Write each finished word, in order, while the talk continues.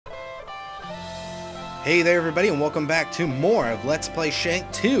Hey there everybody, and welcome back to more of Let's Play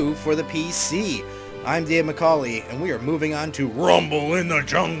Shank 2 for the PC. I'm Dave McCauley, and we are moving on to Rumble in the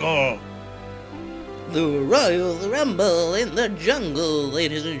Jungle. The Royal Rumble in the Jungle,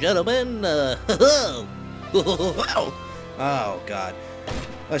 ladies and gentlemen. Oh god.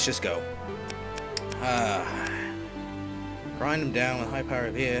 Let's just go. Grind him down with high power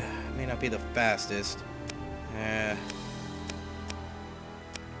here. May not be the fastest.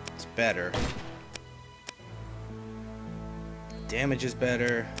 It's better. Damage is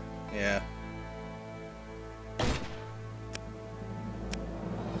better. Yeah.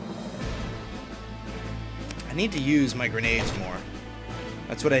 I need to use my grenades more.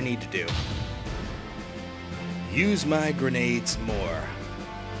 That's what I need to do. Use my grenades more.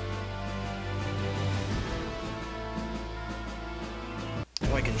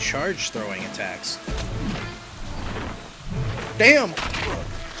 Oh, I can charge throwing attacks. Damn!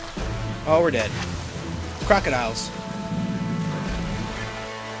 Oh, we're dead. Crocodiles.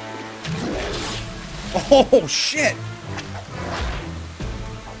 Oh, shit!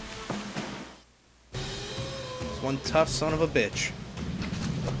 It's one tough son of a bitch.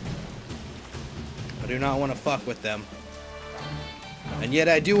 I do not want to fuck with them. And yet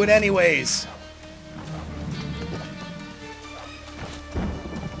I do it anyways!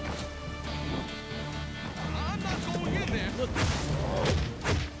 I'm not going in there.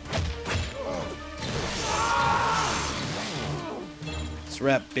 Let's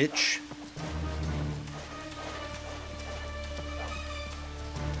wrap, bitch.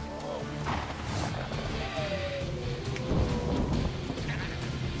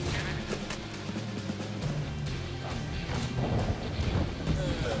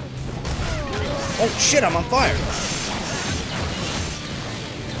 Oh shit, I'm on fire!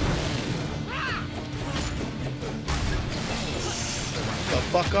 The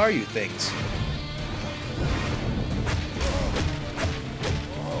fuck are you things?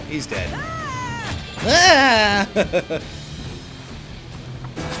 He's dead. Ah!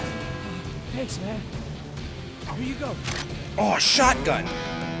 Thanks, man. Here you go. Oh, shotgun!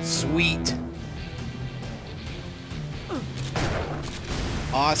 Sweet.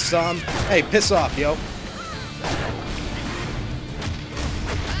 Awesome. Hey, piss off, yo.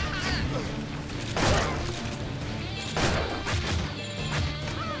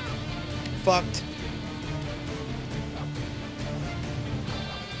 Fucked.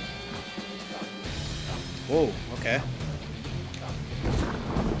 Whoa, okay.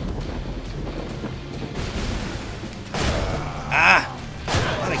 Ah!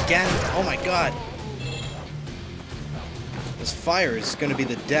 Not again. Oh my god. This fire is gonna be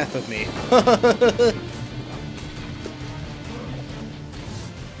the death of me.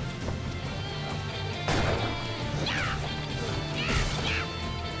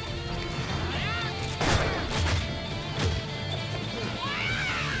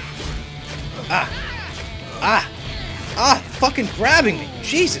 Ah! Ah! Ah! Fucking grabbing me!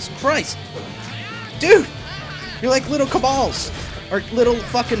 Jesus Christ! Dude! You're like little cabals! Or little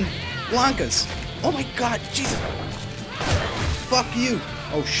fucking Blankas! Oh my god! Jesus! Fuck you!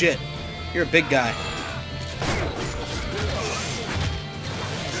 Oh shit. You're a big guy.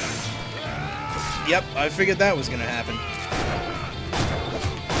 Yep, I figured that was gonna happen.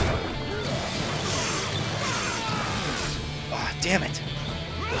 Ah, damn it.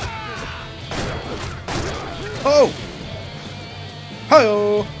 Oh!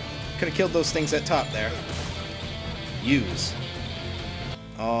 Hi-oh! Could have killed those things at top there. Use.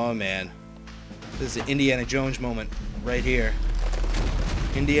 Oh man. This is an Indiana Jones moment right here.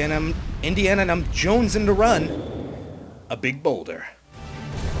 Indiana and I'm jonesing to run a big boulder.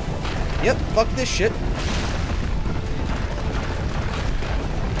 Yep, fuck this shit.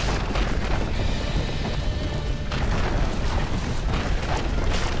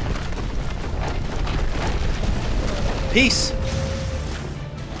 Peace.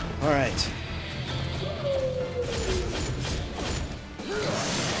 All right.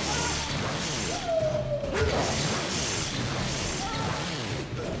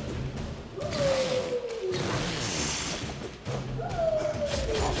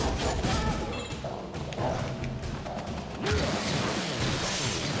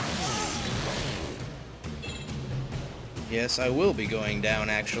 Yes, I will be going down,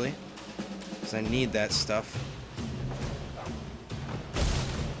 actually. Because I need that stuff.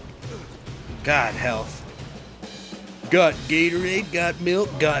 Got health. Got Gatorade, got milk,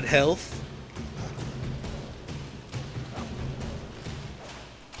 got health.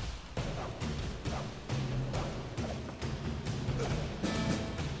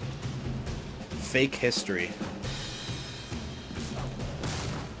 Fake history.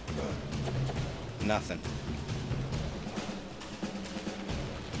 Nothing.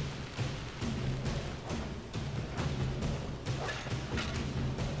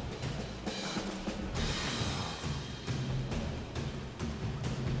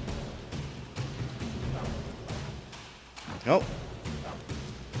 Nope.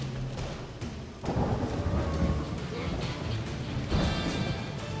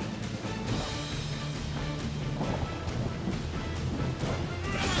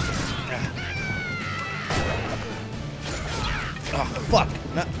 Oh, fuck.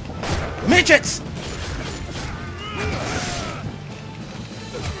 No. Midgets!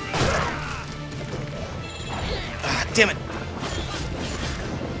 Ah, damn it.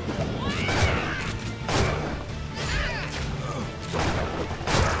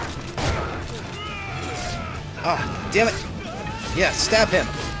 Ah, damn it. Yeah, stab him.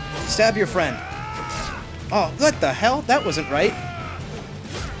 Stab your friend. Oh, what the hell? That wasn't right.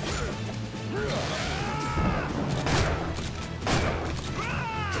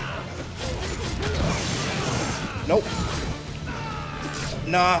 Nope.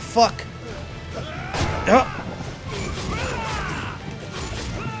 Nah, fuck.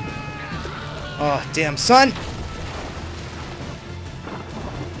 Oh, damn, son.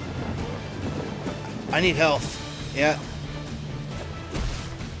 I need health. Yeah.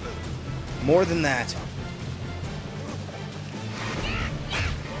 More than that.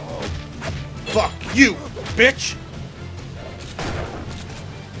 Fuck you, bitch!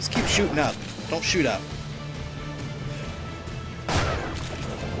 Just keep shooting up. Don't shoot up.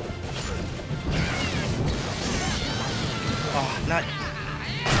 Oh, not...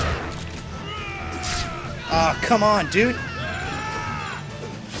 Ah, oh, come on, dude!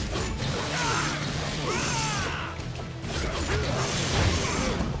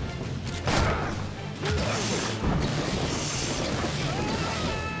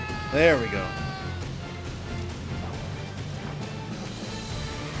 There we go.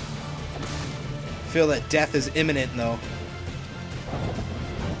 Feel that death is imminent, though.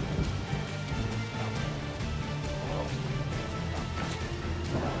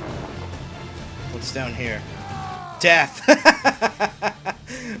 What's down here? Death!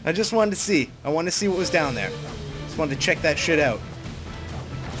 I just wanted to see. I wanted to see what was down there. Just wanted to check that shit out.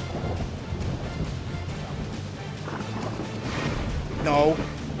 No.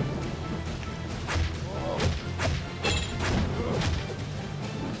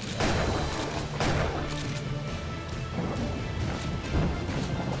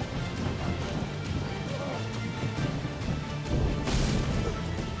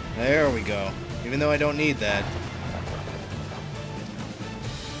 There we go. Even though I don't need that.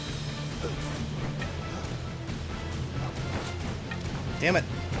 Damn it.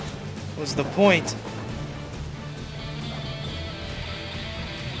 What was the point?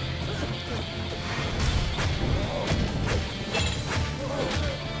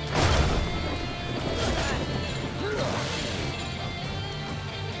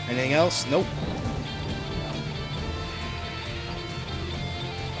 Anything else? Nope.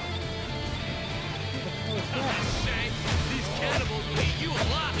 Shank, these cannibals will eat you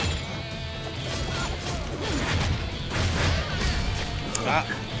alive. Ah.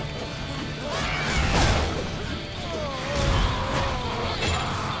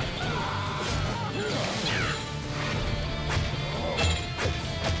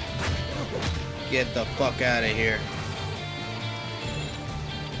 Get the fuck out of here.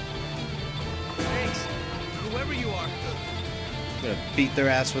 Thanks, whoever you are. I'm gonna beat their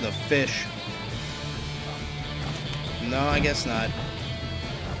ass with a fish. No, I guess not.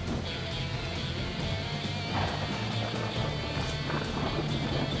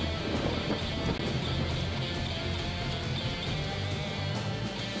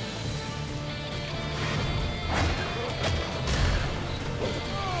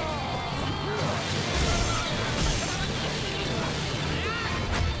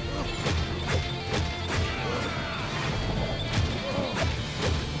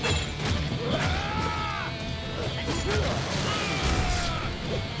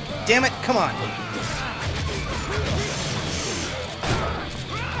 Damn it, come on.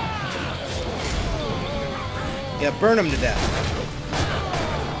 Yeah, burn him to death.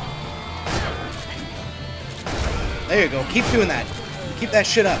 There you go, keep doing that. Keep that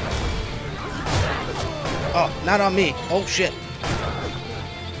shit up. Oh, not on me. Oh, shit.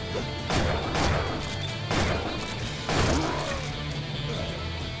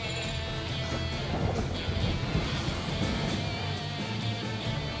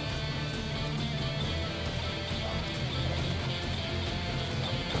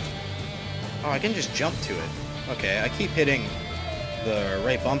 Oh, I can just jump to it. Okay, I keep hitting the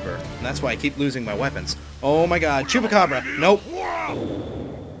right bumper. And that's why I keep losing my weapons. Oh my god, Chupacabra! Nope!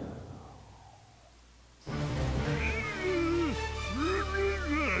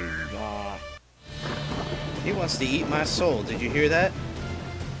 He wants to eat my soul, did you hear that?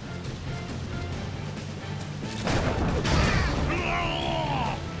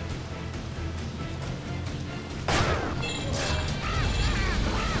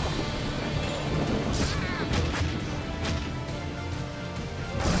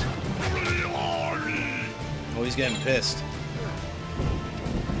 Oh, he's getting pissed.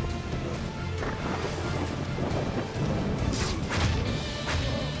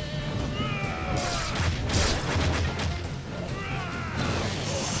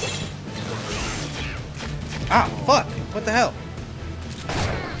 Ah, fuck! What the hell?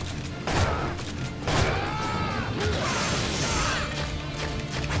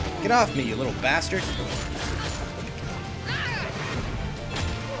 Get off me, you little bastard!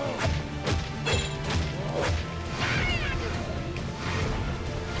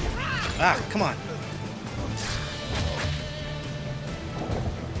 Ah, come on.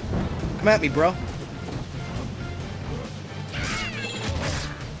 Come at me, bro.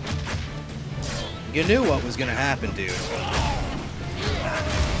 You knew what was gonna happen, dude.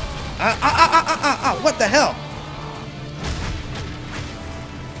 What the hell?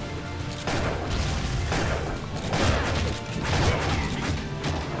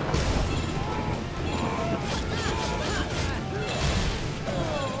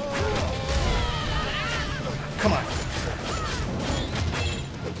 Come on.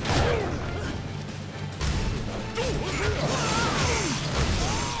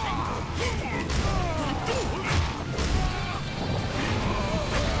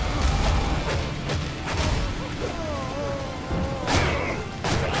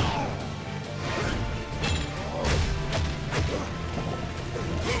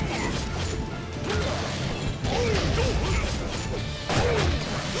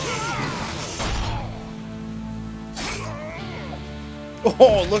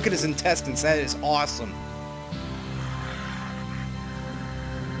 Oh, look at his intestines. That is awesome.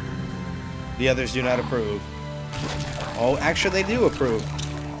 The others do not approve. Oh, actually they do approve.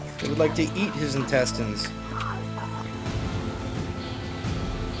 They would like to eat his intestines.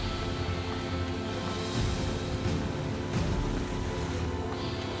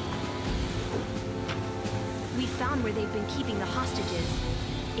 We found where they've been keeping the hostages.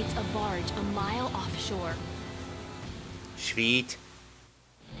 It's a barge a mile offshore. Sweet.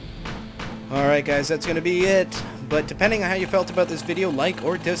 Alright guys, that's going to be it. But depending on how you felt about this video, like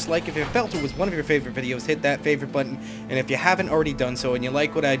or dislike. If you felt it was one of your favorite videos, hit that favorite button. And if you haven't already done so and you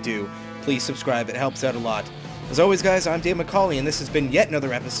like what I do, please subscribe. It helps out a lot. As always guys, I'm Dave McCauley and this has been yet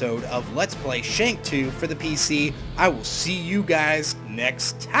another episode of Let's Play Shank 2 for the PC. I will see you guys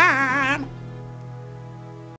next time.